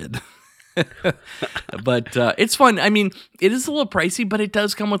they did. But it's fun. I mean, it is a little pricey, but it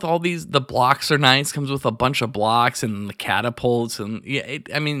does come with all these. The blocks are nice. Comes with a bunch of blocks and the catapults, and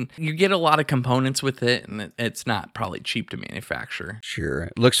you get a lot of components with it, and it's not probably cheap to manufacture. Sure,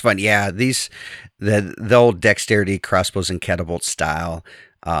 it looks fun. Yeah, the old dexterity crossbows and catapult style.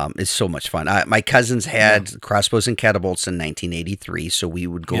 Is so much fun. My cousins had crossbows and catapults in 1983, so we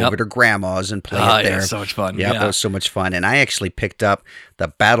would go over to grandma's and play it there. Yeah, so much fun. Yeah, that was so much fun. And I actually picked up the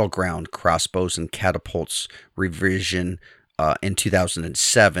Battleground crossbows and catapults revision in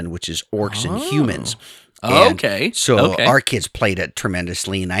 2007, which is Orcs and Humans. And okay. So our kids played it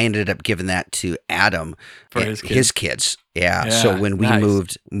tremendously, and I ended up giving that to Adam for his kids. Yeah. So when we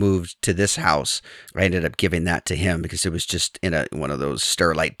moved to this house, I ended up giving that to him because it was just in one of those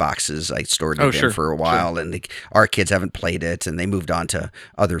Starlight boxes. I stored it in for a while, and our kids haven't played it, and they moved on to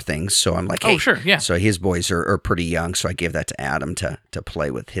other things. So I'm like, hey. So his boys are pretty young, so I gave that to Adam to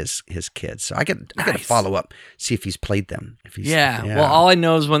play with his kids. So I got to follow up, see if he's played them. Well, all I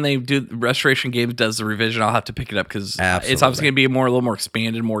know is when they do Restoration Games does the revision, I'll have to pick it up because it's obviously going to be a little more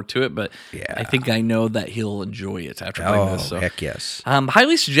expanded, more to it. But I think I know that he'll enjoy it after playing this. So. Heck yes.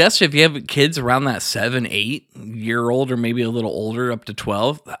 Highly suggest if you have kids around that 7-8-year-old or maybe a little older up to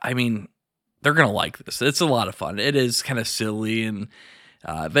 12. I mean, they're going to like this. It's a lot of fun. It is kind of silly, and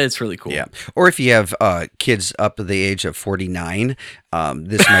but it's really cool. Yeah. Or if you have kids up to the age of 49,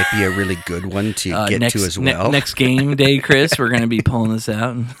 this might be a really good one to get to as well. Next game day, Chris, we're going to be pulling this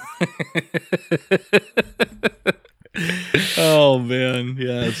out. Oh man,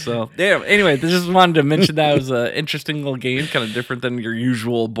 yeah. So anyway, just wanted to mention that it was an interesting little game, kind of different than your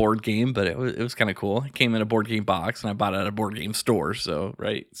usual board game, but it was kind of cool. It came in a board game box, and I bought it at a board game store, so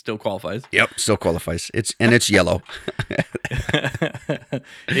right, still qualifies. Yep, still qualifies. It's yellow.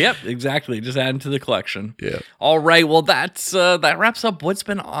 Yep, exactly. Just adding to the collection. Yeah. All right. Well, that wraps up what's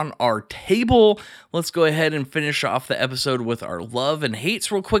been on our table. Let's go ahead and finish off the episode with our love and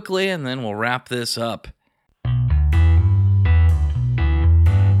hates real quickly, and then we'll wrap this up.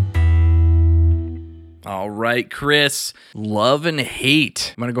 All right, Chris, love and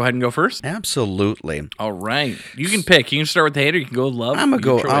hate. You want to go ahead and go first? Absolutely. All right. You can pick. You can start with the hate or you can go with love. I'm going to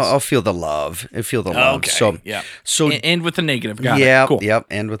go, I'll feel the love. I feel the love. Okay. So end with the negative. Got it. Cool. Yep.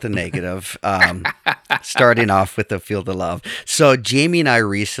 End with the negative. Starting off with the feel the love. So Jamie and I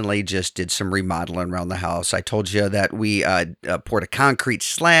recently just did some remodeling around the house. I told you that we poured a concrete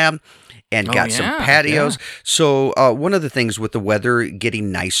slab and got some patios. Yeah. So one of the things with the weather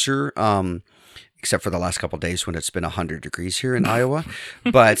getting nicer, except for the last couple of days when it's been 100 degrees here in Iowa.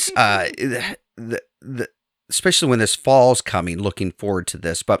 But especially when this fall's coming, looking forward to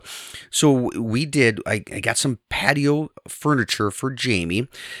this. But so I got some patio furniture for Jamie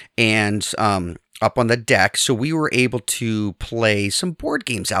and up on the deck. So we were able to play some board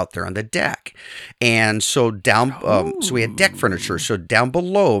games out there on the deck. And so so we had deck furniture. So down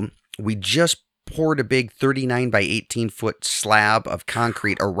below, we just poured a big 39 by 18 foot slab of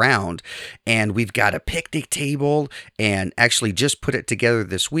concrete around, and we've got a picnic table and actually just put it together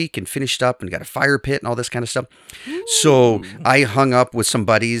this week and finished up and got a fire pit and all this kind of stuff. Ooh. So I hung up with some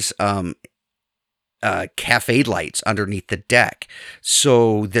buddies cafe lights underneath the deck.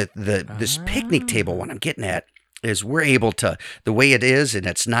 So this picnic table, what I'm getting at is we're able to, the way it is, and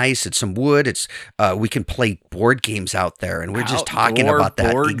it's nice, it's some wood, it's we can play board games out there, and we're just talking about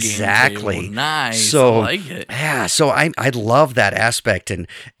that. Exactly. Nice. So, I like it. Yeah, so I love that aspect and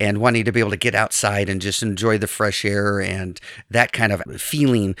wanting to be able to get outside and just enjoy the fresh air and that kind of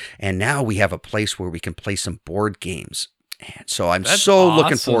feeling. And now we have a place where we can play some board games. And so I'm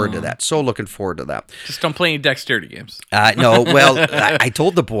looking forward to that. So looking forward to that. Just don't play any dexterity games. No, well, I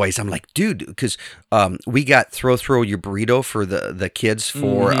told the boys, I'm like, dude, because we got throw your burrito for the kids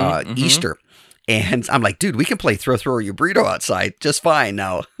for Easter. And I'm like, dude, we can play throw your burrito outside just fine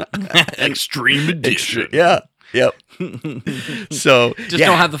now. Extreme edition. Yeah. Yep. So just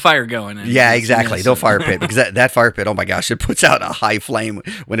don't have the fire going. Yeah, exactly. No fire pit, because that fire pit, oh my gosh, it puts out a high flame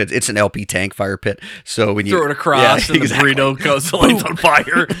when it's an LP tank fire pit. So when you throw it across and the burrito goes lights on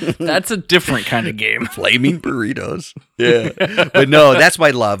fire, that's a different kind of game. Flaming burritos. Yeah. But no, that's my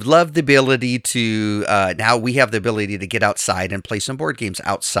love. Love the ability to now we have the ability to get outside and play some board games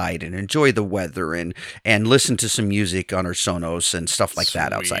outside and enjoy the weather and listen to some music on our Sonos and stuff like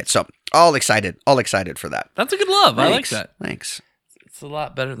that outside. So all excited for that. That's a good love. Thanks. I like that. Thanks. It's a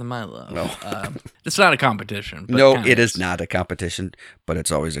lot better than my love. No. It's not a competition. But no, it is not a competition, but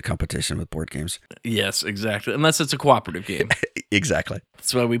it's always a competition with board games. Yes, exactly. Unless it's a cooperative game. Exactly.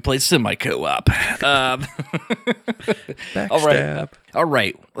 That's why we play semi-co-op. Backstab. All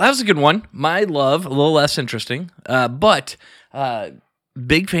right. Well, that was a good one. My love, a little less interesting, but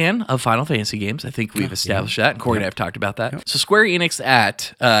big fan of Final Fantasy games. I think we've established that, and Corey and I have talked about that. Yep. So Square Enix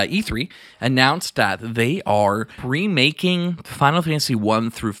at E3 announced that they are remaking Final Fantasy 1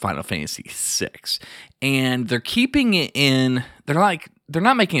 through Final Fantasy 6. And they're keeping it in, they're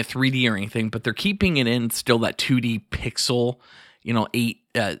not making it 3D or anything, but they're keeping it in still that 2D pixel, 8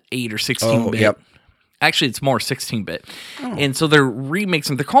 or 16-bit. Oh, yep. Actually, it's more 16-bit. Oh. And so they're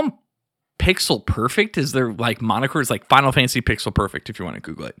remixing, they're calling Pixel Perfect is their moniker. Is Final Fantasy Pixel Perfect if you want to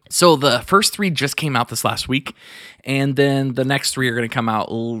Google it. So the first 3 just came out this last week, and then the next 3 are going to come out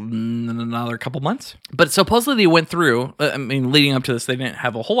in another couple months. But supposedly they went through. Leading up to this, they didn't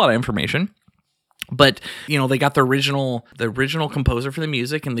have a whole lot of information. But they got the original composer for the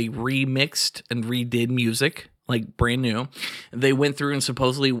music, and they remixed and redid music. Brand new. They went through and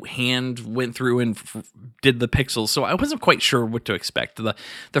supposedly went through and did the pixels. So I wasn't quite sure what to expect.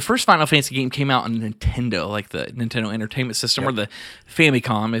 The first Final Fantasy game came out on Nintendo, the Nintendo Entertainment System, or the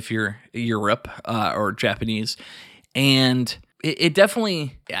Famicom if you're Europe or Japanese. And it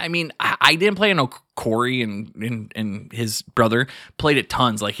definitely, I didn't play it. No, Corey and his brother played it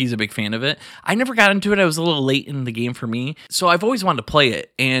tons. He's a big fan of it. I never got into it. I was a little late in the game for me. So I've always wanted to play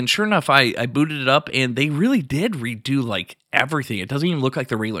it. And sure enough, I booted it up, and they really did redo everything. It doesn't even look like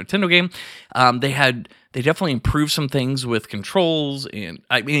the regular Nintendo game. They definitely improved some things with controls. And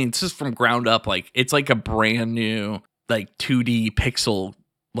it's just from ground up. It's a brand new 2D pixel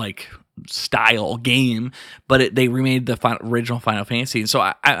style game, but they remade the original Final Fantasy. And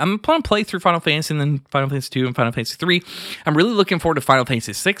so I'm planning to play through Final Fantasy and then Final Fantasy 2 and Final Fantasy 3. I'm really looking forward to Final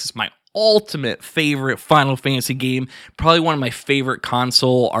Fantasy 6. It's my ultimate favorite Final Fantasy game, probably one of my favorite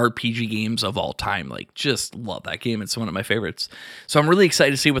console RPG games of all time. Like, just love that game. It's one of my favorites. So I'm really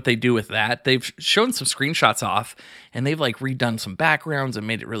excited to see what they do with that. They've shown some screenshots off, and they've like redone some backgrounds and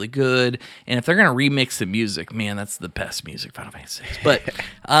made it really good. And if they're gonna remix the music, man, that's the best music Final Fantasy 6. But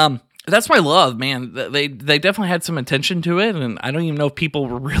that's my love, man. They definitely had some attention to it, and I don't even know if people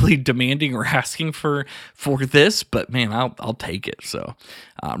were really demanding or asking for this, but man, I'll take it. So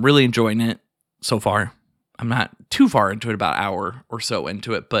I'm really enjoying it so far. I'm not too far into it, about an hour or so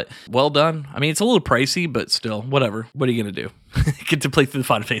into it, but well done. I mean, it's a little pricey, but still, whatever. What are you going to do? Get to play through the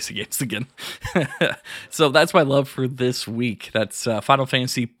Final Fantasy games again. So that's my love for this week. That's Final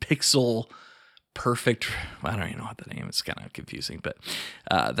Fantasy Pixel Perfect. I don't even know what the name is. It's kind of confusing, but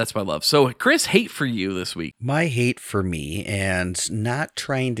that's my love. So, Chris, hate for you this week. My hate for me, and not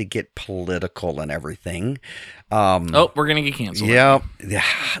trying to get political and everything. We're gonna get canceled. Yeah,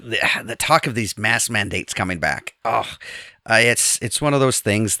 the talk of these mask mandates coming back. It's one of those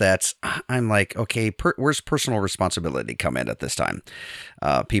things that I'm like, okay, where's personal responsibility come in at this time?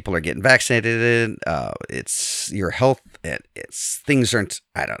 People are getting vaccinated. It's your health. It's things aren't.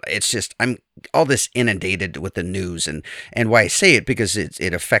 I don't know. It's just I'm all this inundated with the news, and why I say it because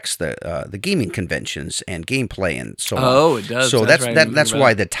it affects the gaming conventions and gameplay and so on. Oh, it does. So that's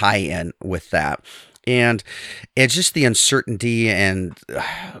why the tie-in with that. And it's just the uncertainty and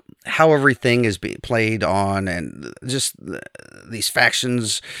how everything is being played on, and just these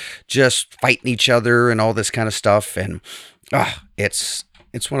factions just fighting each other and all this kind of stuff. And it's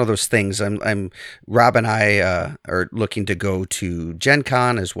one of those things. Rob and I are looking to go to Gen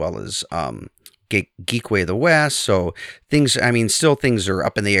Con as well as Geekway of the West. So things are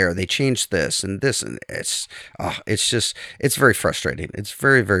up in the air. They changed this, and it's very frustrating. It's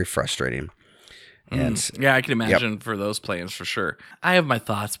very, very frustrating. And yeah, I can imagine for those plans for sure. I have my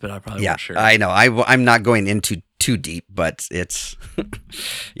thoughts, but I probably won't share. I know. I'm not going into too deep, but it's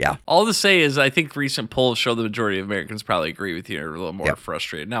yeah. All to say is I think recent polls show the majority of Americans probably agree with you, or a little more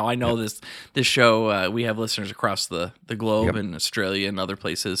frustrated. Now, I know this show, we have listeners across the globe and Australia and other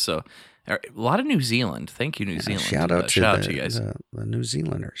places, so a lot of New Zealand. Thank you, New Zealand. Shout out to you guys. The New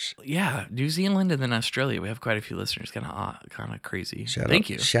Zealanders. Yeah, New Zealand and then Australia. We have quite a few listeners. Kind of crazy. Thank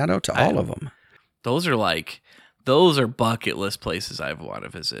you. Shout out to all of them. Those are bucket list places I want to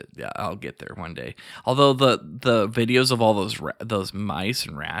visit. Yeah, I'll get there one day. Although the videos of all those mice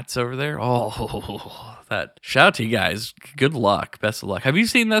and rats over there, that shout out to you guys. Good luck, best of luck. Have you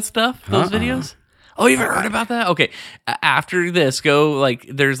seen that stuff? Those videos? Oh, you haven't heard about that? Okay, after this,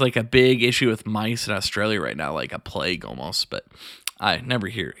 there's like a big issue with mice in Australia right now, like a plague almost. But I never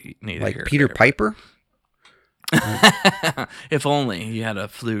hear like Peter Piper. If only you had a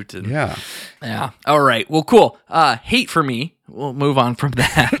flute. And, yeah. All right. Well, cool. Hate for me. We'll move on from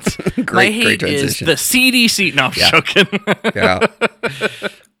that. My hate is the CDC. No, I'm joking. Yeah.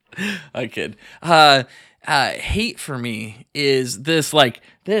 I kid. Hate for me is this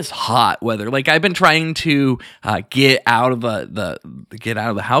hot weather. Like, I've been trying to get out of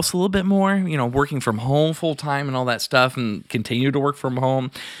the house a little bit more. Working from home full time and all that stuff, and continue to work from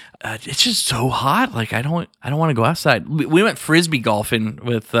home. It's just so hot. Like, I don't want to go outside. We went frisbee golfing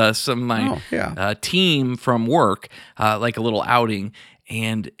with some of my team from work, like a little outing.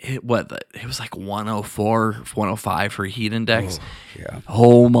 And it was like 104, 105 for heat index.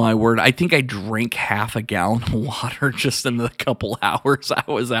 Oh my word. I think I drank half a gallon of water just in the couple hours I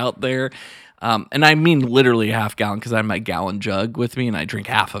was out there. And I mean literally half gallon, because I have my gallon jug with me and I drink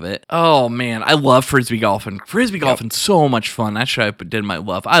half of it. Oh man, I love frisbee golfing. Frisbee golfing's so much fun. That's what I did my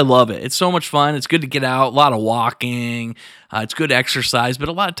love. I love it. It's so much fun. It's good to get out, a lot of walking. It's good exercise, but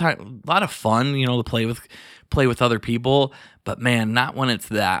a lot of fun, to play with other people. But man, not when it's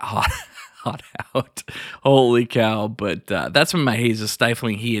that hot out. Holy cow. But that's when my haze is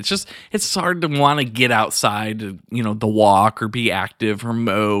stifling heat. It's hard to want to get outside to, to walk or be active or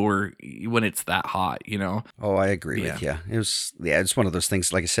mow, or when it's that hot, Oh, I agree with you. It's one of those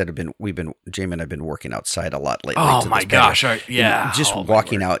things. Like I said, Jamie and I've been working outside a lot lately. Oh my gosh. Just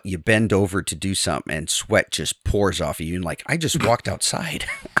walking out, you bend over to do something and sweat just pours off of you. And like, I just walked outside.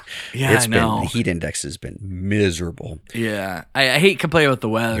 Yeah, the heat index has been miserable. Yeah. I hate complaining about the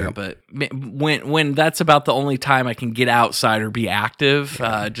weather, but when that's about the only time I can get outside or be active,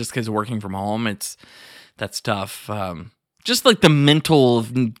 just because of working from home, that's tough. Just like the mental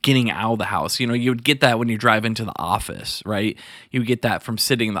of getting out of the house, you would get that when you drive into the office, right? You get that from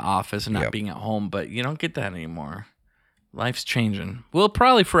sitting in the office and not being at home, but you don't get that anymore. life's changing. We'll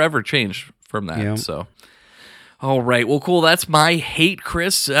probably forever change from that. Yeah. So, all right. Well, cool. That's my hate,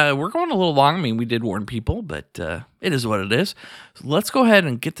 Chris. We're going a little long. I mean, we did warn people, but it is what it is. So let's go ahead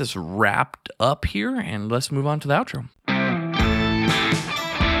and get this wrapped up here, and let's move on to the outro.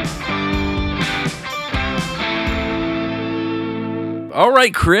 All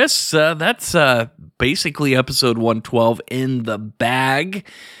right, Chris, that's basically episode 112 in the bag.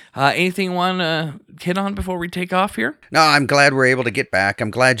 Anything you want to hit on before we take off here? No, I'm glad we're able to get back.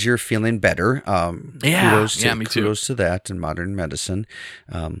 I'm glad you're feeling better. Me too. Kudos to that in modern medicine.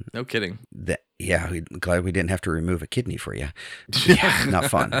 No kidding. I'm glad we didn't have to remove a kidney for you. Yeah, not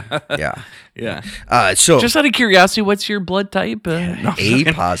fun. Yeah. Yeah. So just out of curiosity, what's your blood type? No,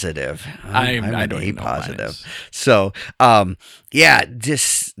 A positive. I'm I an don't A even know what mine positive. is. So,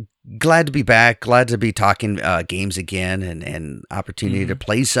 just glad to be back. Glad to be talking games again and opportunity to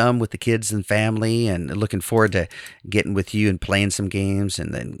play some with the kids and family, and looking forward to getting with you and playing some games,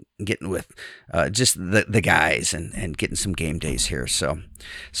 and then getting with just the guys and getting some game days here. So,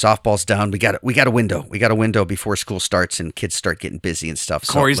 softball's down. We got a window. We got a window before school starts and kids start getting busy and stuff.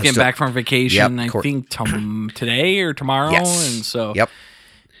 So Corey's getting back from vacation. Yep, I think today or tomorrow, Yes. and so Yep.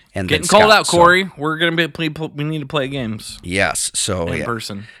 And getting then called Scott, out, Corey. We're gonna be we need to play games Yes. So in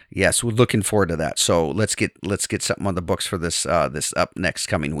person. Yes, we're looking forward to that. So let's get something on the books for this this up next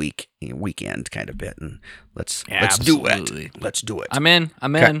coming weekend kind of bit, and let's do Absolutely. it. Let's do it. I'm in.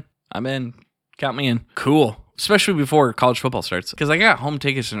 Count me in. Cool. Especially before college football starts, because I got home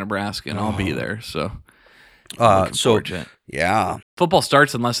tickets to Nebraska and I'll be there. So, looking forward to it. Yeah, Football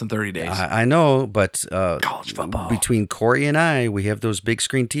starts in less than 30 days. I know, but College football. between Corey and I, we have those big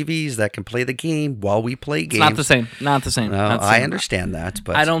screen TVs that can play the game while we play games. It's not the same. Not the same. No, Not the I same. understand that,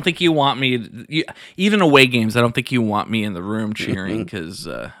 but I don't think you want me, even away games, I don't think you want me in the room cheering, because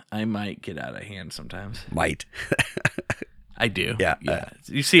I might get out of hand sometimes. might. I do. Yeah.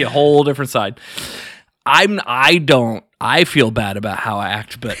 You see a whole different side. I feel bad about how I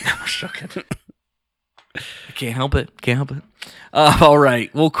act, but I'm joking. I can't help it. All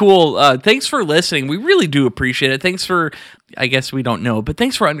right. Well, cool. Thanks for listening. We really do appreciate it. Thanks for, I guess we don't know, but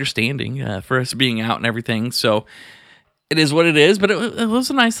thanks for understanding, for us being out and everything. So it is what it is, but it was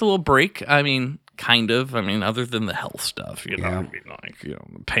a nice little break. I mean, kind of. I mean, other than the health stuff, you know, Yeah. I mean, like, the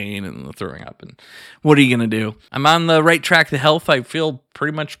pain and the throwing up, and what are you going to do? I'm on the right track to health. I feel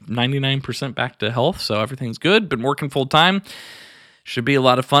pretty much 99% back to health, so everything's good. Been working full time. Should be a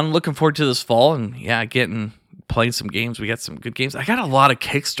lot of fun. Looking forward to this fall, and playing some games. We got some good games. I got a lot of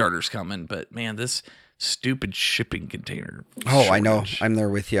Kickstarters coming, but man, this stupid shipping container. Oh, I know. shortage. I'm there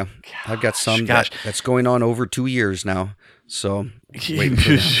with you. I've got some Gosh. that's going on over 2 years now. So waiting for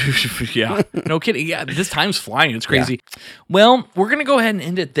that. Yeah, no kidding. Yeah, this time's flying. It's crazy. Well, we're going to go ahead and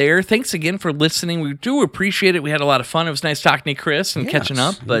end it there. Thanks again for listening. We do appreciate it. We had a lot of fun. It was nice talking to Chris and catching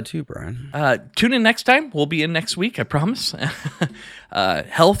up. Yes, But you too, Brian. tune in next time. We'll be in next week, I promise.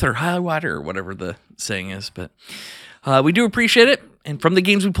 Health or high water or whatever the saying is. But we do appreciate it. And from the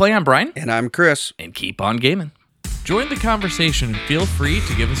games we play, I'm Brian. And I'm Chris. And keep on gaming. Join the conversation and feel free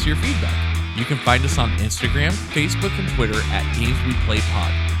to give us your feedback. You can find us on Instagram, Facebook, and Twitter at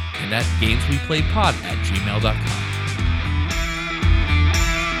GamesWePlayPod and at GamesWePlayPod@gmail.com.